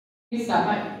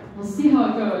stuff. We'll see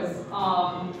how it goes.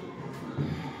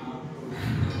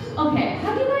 Okay,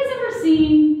 have you guys ever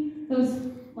seen those,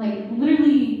 like,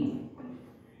 literally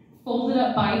folded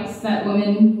up bikes that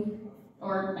women,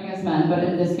 or I guess men, but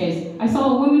in this case, I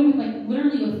saw a woman with, like,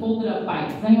 literally a folded up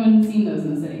bike. Has anyone seen those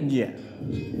in the city? Yeah.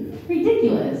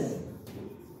 Ridiculous.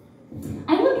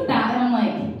 I look at that and I'm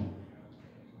like,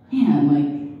 man, like,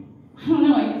 I don't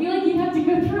know, I feel like you have to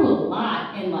go through a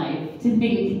lot in life to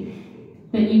think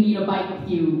that you need a bike with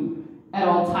you at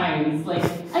all times. Like,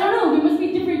 I don't know, there must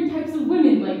be different types of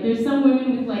women. Like, there's some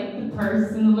women with, like, the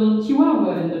purse and the little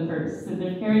chihuahua in the purse, and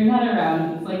they're carrying that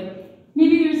around. It's like,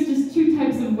 maybe there's just two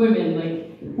types of women. Like,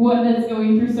 one that's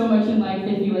going through so much in life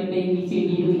they feel like they need to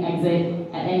immediately exit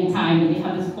at any time, and they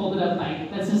have this folded up bike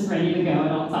that's just ready to go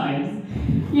at all times.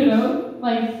 You know?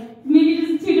 Like, maybe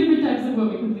just two different types of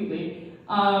women completely.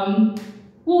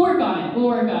 We'll work on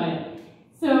it.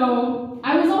 So,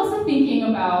 I was also thinking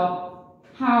about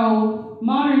how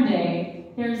modern day,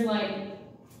 there's like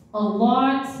a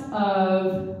lot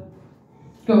of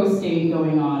ghosting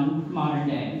going on modern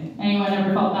day. Anyone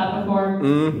ever felt that before?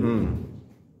 Mm-hmm.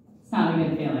 It's not a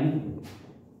good feeling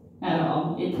at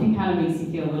all. It kind of makes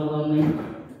you feel a little lonely.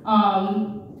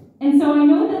 And so I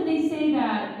know that they say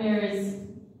that there's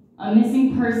a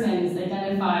missing persons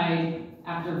identified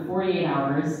after 48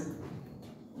 hours.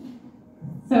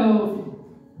 So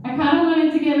I kind of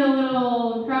wanted to get a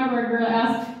little crowd worker to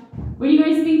ask, what do you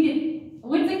guys think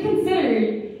what's it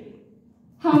considered?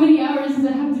 How many hours does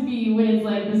it have to be when it's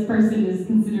like this person is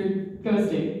considered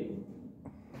ghosting?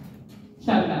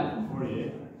 Shout it out.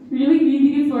 48. Really? Do you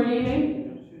think it's 48 days?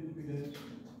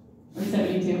 Or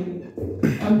 72?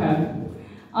 Okay.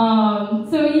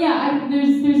 So yeah,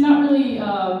 there's not really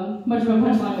much of a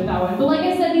punchline with that one. But like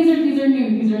I said, these are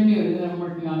new, and I'm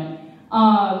working on it.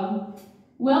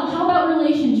 Well, how about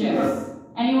relationships?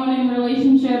 Anyone in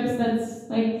relationships that's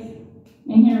like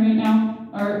in here right now?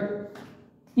 Or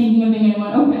thinking of being in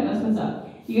one? Okay, that's what's up.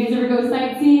 You guys ever go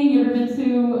sightseeing? You ever been to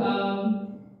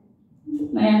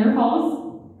Niagara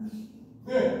Falls?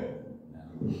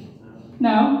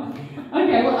 No?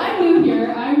 Okay, well I moved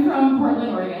here. I'm from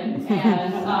Portland, Oregon,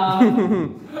 and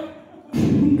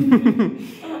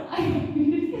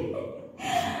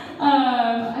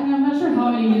I'm not sure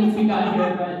how many minutes we got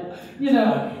here, but you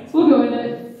know, we'll go with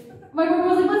it. My girlfriend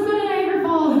was like, let's go to Niagara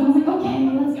Falls, and I was like, okay,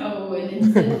 let's go. And it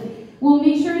said, well,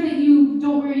 make sure that you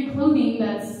don't wear any clothing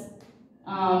that's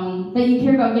that you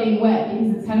care about getting wet,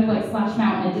 because it's kind of like Splash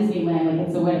Mountain at Disneyland, like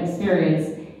it's a wet experience.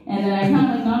 And then I kind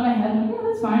of like nodded my head, like, yeah,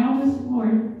 that's fine, I'll just wear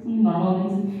some normal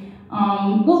things.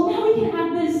 Well, now we can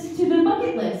add this to the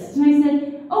bucket list. And I said,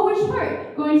 oh, which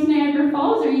part? Going to Niagara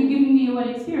Falls, or are you giving me a wet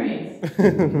experience?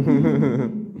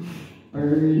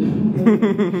 Bird.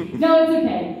 No, it's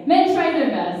okay. Men try their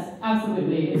best.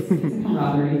 Absolutely. It's a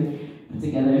camaraderie put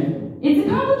together. It's a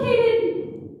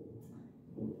complicated...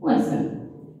 Listen,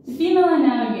 the female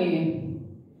anatomy,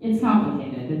 it's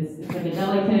complicated. It's like a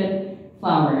delicate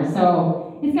flower.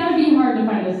 So it's got to be hard to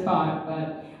find a spot,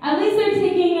 but at least they're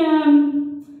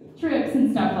taking trips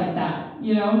and stuff like that.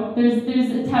 You know, there's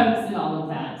attempts and all of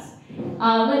that.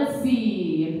 Let's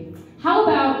see. How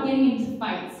about getting into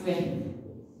fights with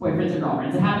boyfriends or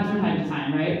girlfriends? It happens from time to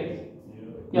time, right?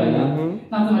 Yeah. Mm-hmm.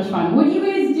 Not so much fun. What do you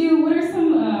guys do? What are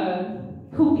some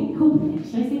coping?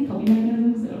 Should I say coping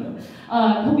mechanisms? I don't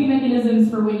know. Coping mechanisms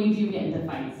for when you do get into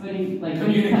fights. What do you like?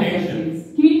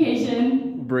 Communication.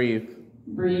 Communication. Breathe.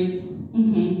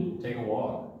 Mm-hmm. Take a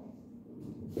walk.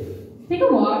 Take a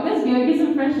walk. That's good. Get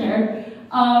some fresh air.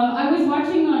 I was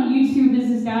watching on YouTube. There's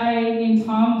this guy named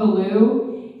Tom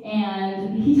Ballou,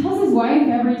 and he tells his wife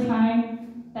every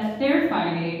time that they're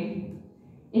fighting,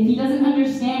 if he doesn't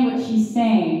understand what she's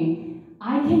saying,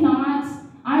 I'm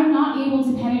not able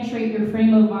to penetrate your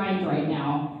frame of mind right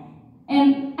now.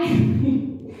 And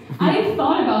I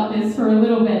thought about this for a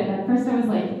little bit. At first I was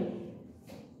like,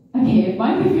 okay, if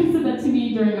my boyfriend said that to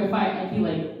me during a fight, I'd be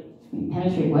like,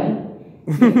 penetrate what?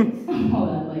 Hold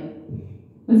on, like,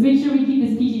 let's make sure we keep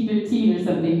this PG-13 or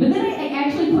something. But then I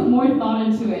actually put more thought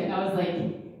into it, and I was like,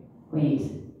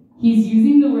 wait, he's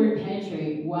using the word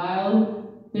penetrate while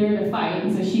they're in a fight,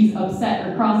 and so she's upset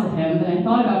or cross at him. Then I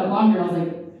thought about it longer, and I was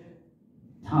like,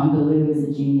 Tom Ballou is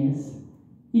a genius.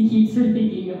 He keeps her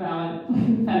thinking about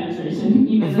penetration,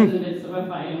 even in the midst of a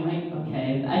fight. I'm like,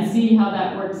 okay, I see how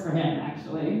that works for him,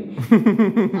 actually.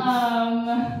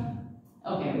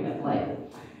 Okay, we got the light.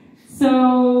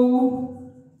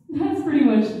 So, that's pretty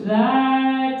much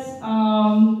that.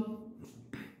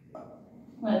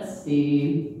 Let's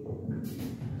see.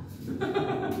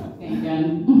 Okay,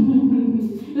 again.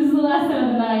 This is the last set of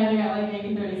the night. I got like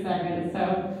maybe 30 seconds. So,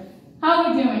 how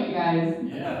are we doing, you guys?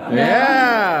 Yeah.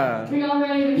 Yeah.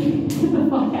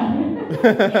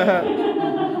 That's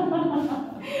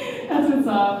what's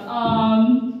up.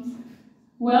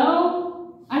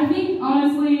 Well, I think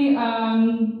honestly,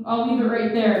 I'll leave it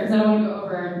right there because I don't want to go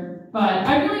over. But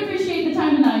I really appreciate the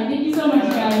time tonight. Thank you so much,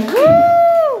 guys.